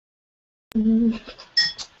Mhm.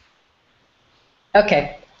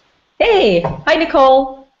 Okay. Hey, hi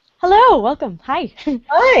Nicole. Hello, welcome. Hi.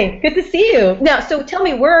 Hi, good to see you. Now, so tell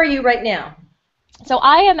me, where are you right now? So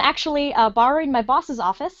I am actually borrowing my boss's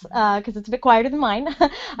office because it's a bit quieter than mine.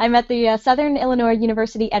 I'm at the Southern Illinois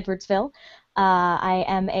University, Edwardsville. I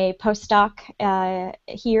am a postdoc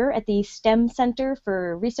here at the STEM Center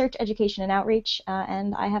for Research, Education, and Outreach,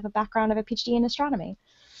 and I have a background of a PhD in astronomy.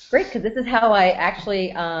 Great, because this is how I actually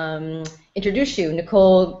introduce you,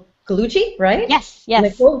 Nicole Galucci, right? Yes, yes,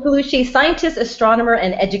 Nicole Galucci, scientist, astronomer,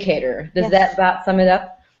 and educator. Does that yes. about sum it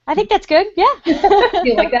up? I think that's good. Do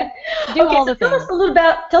you like Yeah. that? Do Okay, all so the things. tell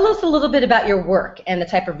us a little bit about your work and the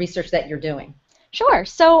type of research that you're doing. Sure.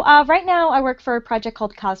 So right now I work for a project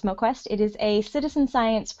called CosmoQuest. It is a citizen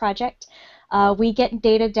science project. We get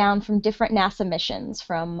data down from different NASA missions,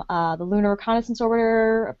 from the Lunar Reconnaissance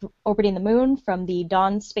Orbiter orbiting the Moon, from the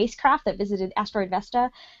Dawn spacecraft that visited asteroid Vesta,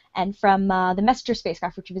 and from the Messenger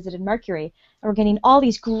spacecraft, which visited Mercury. And we're getting all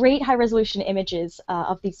these great high-resolution images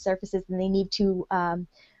of these surfaces, and we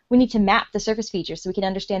need to map the surface features so we can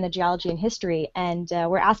understand the geology and history. And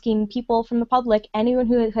we're asking people from the public, anyone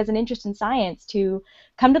who has an interest in science, to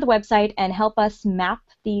come to the website and help us map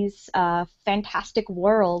these fantastic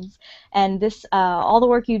worlds. And all the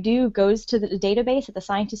work you do goes to the database that the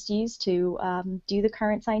scientists use to do the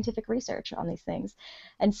current scientific research on these things.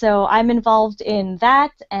 And so I'm involved in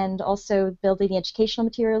that, and also building the educational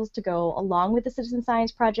materials to go along with the citizen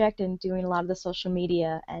science project, and doing a lot of the social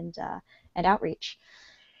media and outreach.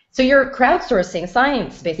 So you're crowdsourcing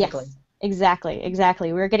science, basically. Yes, exactly,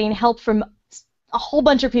 exactly. We're getting help from a whole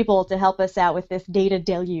bunch of people to help us out with this data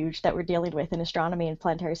deluge that we're dealing with in astronomy and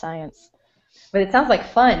planetary science. But it sounds like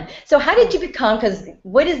fun. So how did you become, because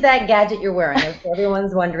what is that gadget you're wearing? I'm sure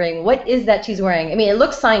everyone's wondering, what is that she's wearing? I mean, it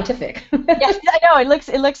looks scientific. Yes, I know. It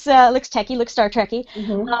looks techy, looks Star Trekky.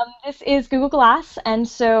 Hmm. This is Google Glass, and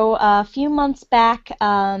so a few months back,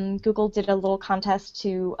 Google did a little contest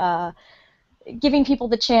to giving people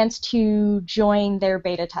the chance to join their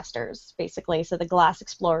beta testers, basically, so the Glass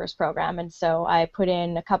Explorers program. And so I put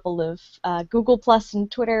in a couple of Google Plus and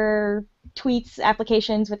Twitter tweets,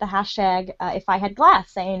 applications with the hashtag if I had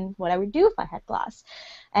Glass, saying what I would do if I had Glass.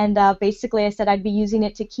 And basically, I said I'd be using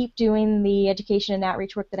it to keep doing the education and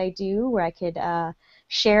outreach work that I do, where I could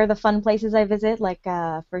share the fun places I visit. Like,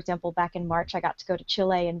 for example, back in March, I got to go to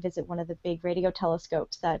Chile and visit one of the big radio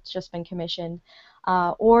telescopes that's just been commissioned,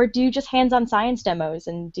 or do just hands-on science demos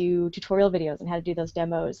and do tutorial videos on how to do those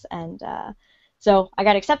demos. And so I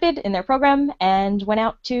got accepted in their program and went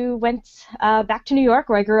back to New York,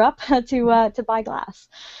 where I grew up, to buy glass.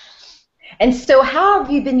 And so how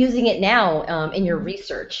have you been using it now in your Mhm.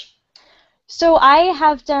 research? So I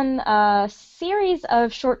have done a series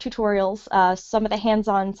of short tutorials, some of the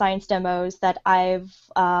hands-on science demos that I've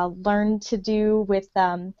learned to do with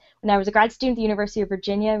when I was a grad student at the University of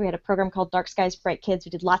Virginia. We had a program called Dark Skies, Bright Kids.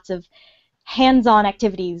 We did lots of hands-on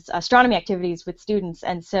activities, astronomy activities with students,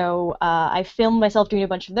 and so I filmed myself doing a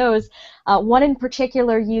bunch of those. One in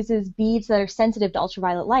particular uses beads that are sensitive to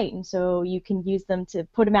ultraviolet light, and so you can use them to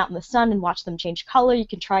put them out in the sun and watch them change color. You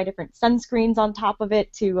can try different sunscreens on top of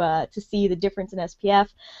it to see the difference in SPF.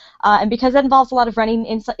 And because that involves a lot of running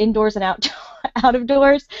indoors and out of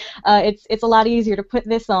doors, it's a lot easier to put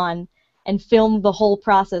this on and film the whole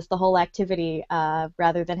process, the whole activity,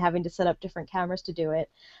 rather than having to set up different cameras to do it.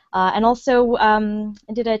 And also, I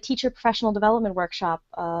did a teacher professional development workshop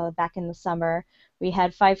back in the summer. We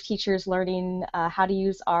had 5 teachers learning how to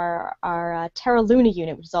use our Terra Luna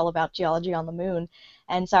unit, which is all about geology on the moon.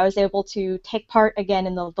 And so I was able to take part again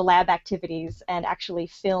in the lab activities and actually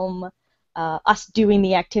film us doing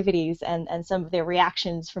the activities, and some of their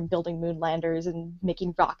reactions from building moon landers and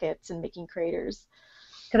making rockets and making craters.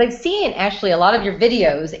 Because I've seen actually a lot of your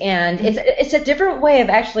videos, and Mhm. it's a different way of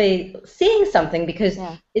actually seeing something because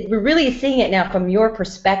Yeah, we're really seeing it now from your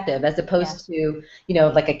perspective as yeah, opposed to,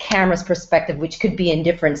 like a camera's perspective, which could be in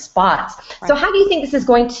different spots. So right. how do you think this is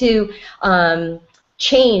going to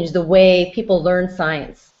change the way people learn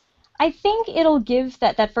science? I think it'll give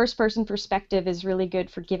that first person perspective is really good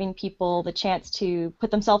for giving people the chance to put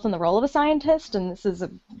themselves in the role of a scientist. And this is a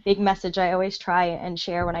big message I always try and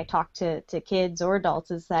share when I talk to kids or adults,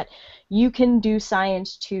 is that you can do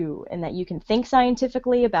science too, and that you can think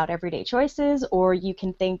scientifically about everyday choices, or you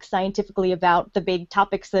can think scientifically about the big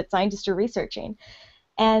topics that scientists are researching.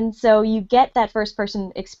 And so you get that first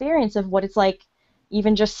person experience of what it's like,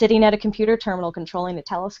 even just sitting at a computer terminal controlling a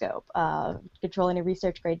telescope, controlling a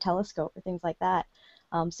research grade telescope, or things like that.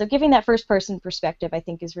 So giving that first person perspective, I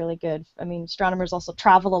think, is really good. I mean, astronomers also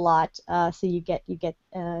travel a lot, so you get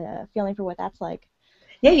a feeling for what that's like.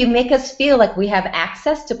 Yeah, you make us feel like we have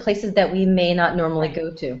access to places that we may not normally Right.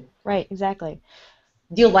 go to. Right, exactly.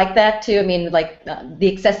 Do you like that too? I mean, like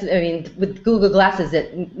the access. I mean, with Google Glasses,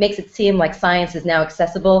 it makes it seem like science is now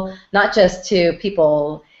accessible not just to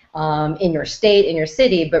people in your state, in your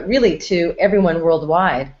city, but really to everyone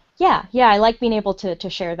worldwide. Yeah, yeah, I like being able to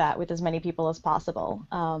share that with as many people as possible.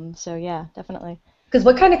 So yeah, definitely. Because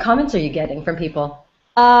what kind of comments are you getting from people?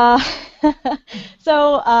 Uh,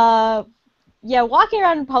 so yeah, walking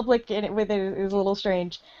around in public with it is a little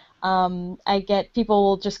strange. I get people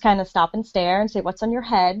will just kind of stop and stare and say, "What's on your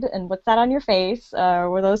head?" and "What's that on your face?"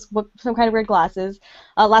 Were those some kind of weird glasses?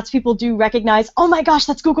 Lots of people do recognize, "Oh my gosh,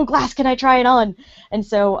 that's Google Glass! Can I try it on?" And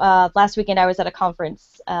so last weekend I was at a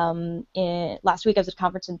conference. Last week I was at a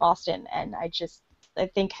conference in Boston, and I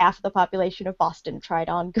think half of the population of Boston tried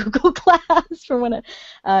on Google Glass from when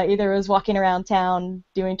I either was walking around town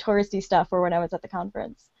doing touristy stuff or when I was at the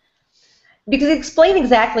conference. Because explain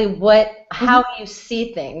exactly Hmm. how you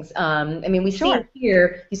see things. I mean, we see Sure. it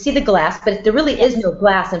here, you see the glass, but there really is Yes. no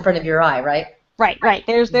glass in front of your eye, right? Right, right.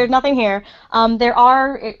 There's nothing here. There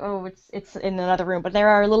are it's in another room, but there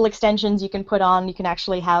are little extensions you can put on. You can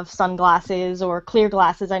actually have sunglasses or clear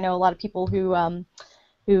glasses. I know a lot of people who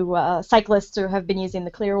cyclists or have been using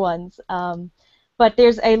the clear ones. But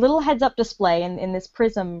there's a little heads-up display in this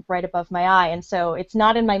prism right above my eye, and so it's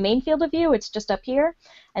not in my main field of view. It's just up here,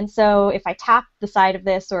 and so if I tap the side of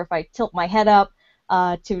this or if I tilt my head up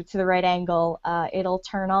to the right angle, it'll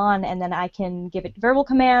turn on, and then I can give it verbal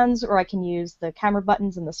commands, or I can use the camera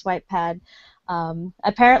buttons and the swipe pad.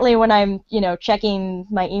 Apparently, when I'm, checking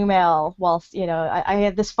my email whilst, I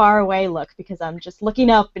have this far away look because I'm just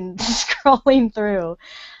looking up and scrolling through.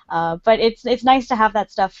 But it's nice to have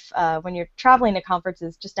that stuff when you're traveling to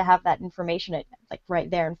conferences, just to have that information like right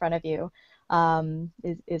there in front of you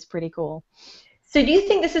is pretty cool. So do you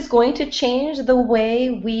think this is going to change the way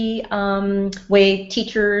way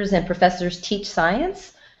teachers and professors teach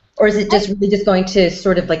science? Or is it I, just really just going to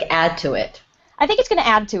sort of like add to it? I think it's going to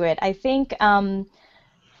add to it. I think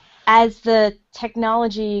as the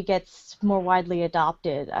technology gets more widely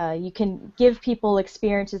adopted, you can give people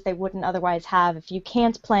experiences they wouldn't otherwise have if you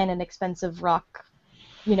can't plan an expensive rock,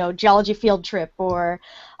 geology field trip, or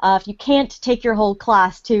if you can't take your whole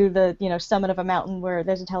class to the, summit of a mountain where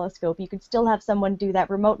there's a telescope, you could still have someone do that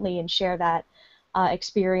remotely and share that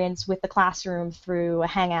experience with the classroom through a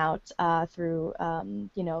Hangout, through,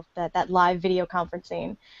 that live video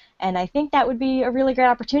conferencing. And I think that would be a really great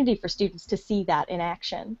opportunity for students to see that in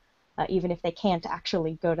action, even if they can't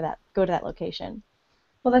actually go to that location.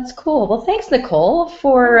 Well, that's cool. Well, thanks, Nicole,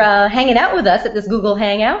 for Yeah. hanging out with us at this Google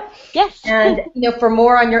Hangout. Yes. And for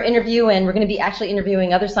more on your interview, and we're going to be actually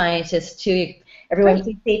interviewing other scientists too. Everyone, Great.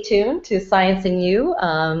 please stay tuned to Science and You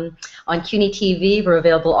on CUNY TV. We're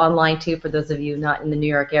available online too for those of you not in the New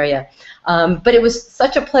York area. But it was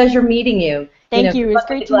such a pleasure meeting you. Thank Good you. It's luck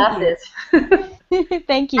with the great to meet you. glasses and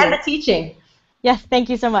Thank the you. teaching. Yes, thank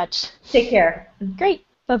you so much. Take care. Great.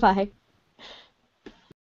 Bye-bye.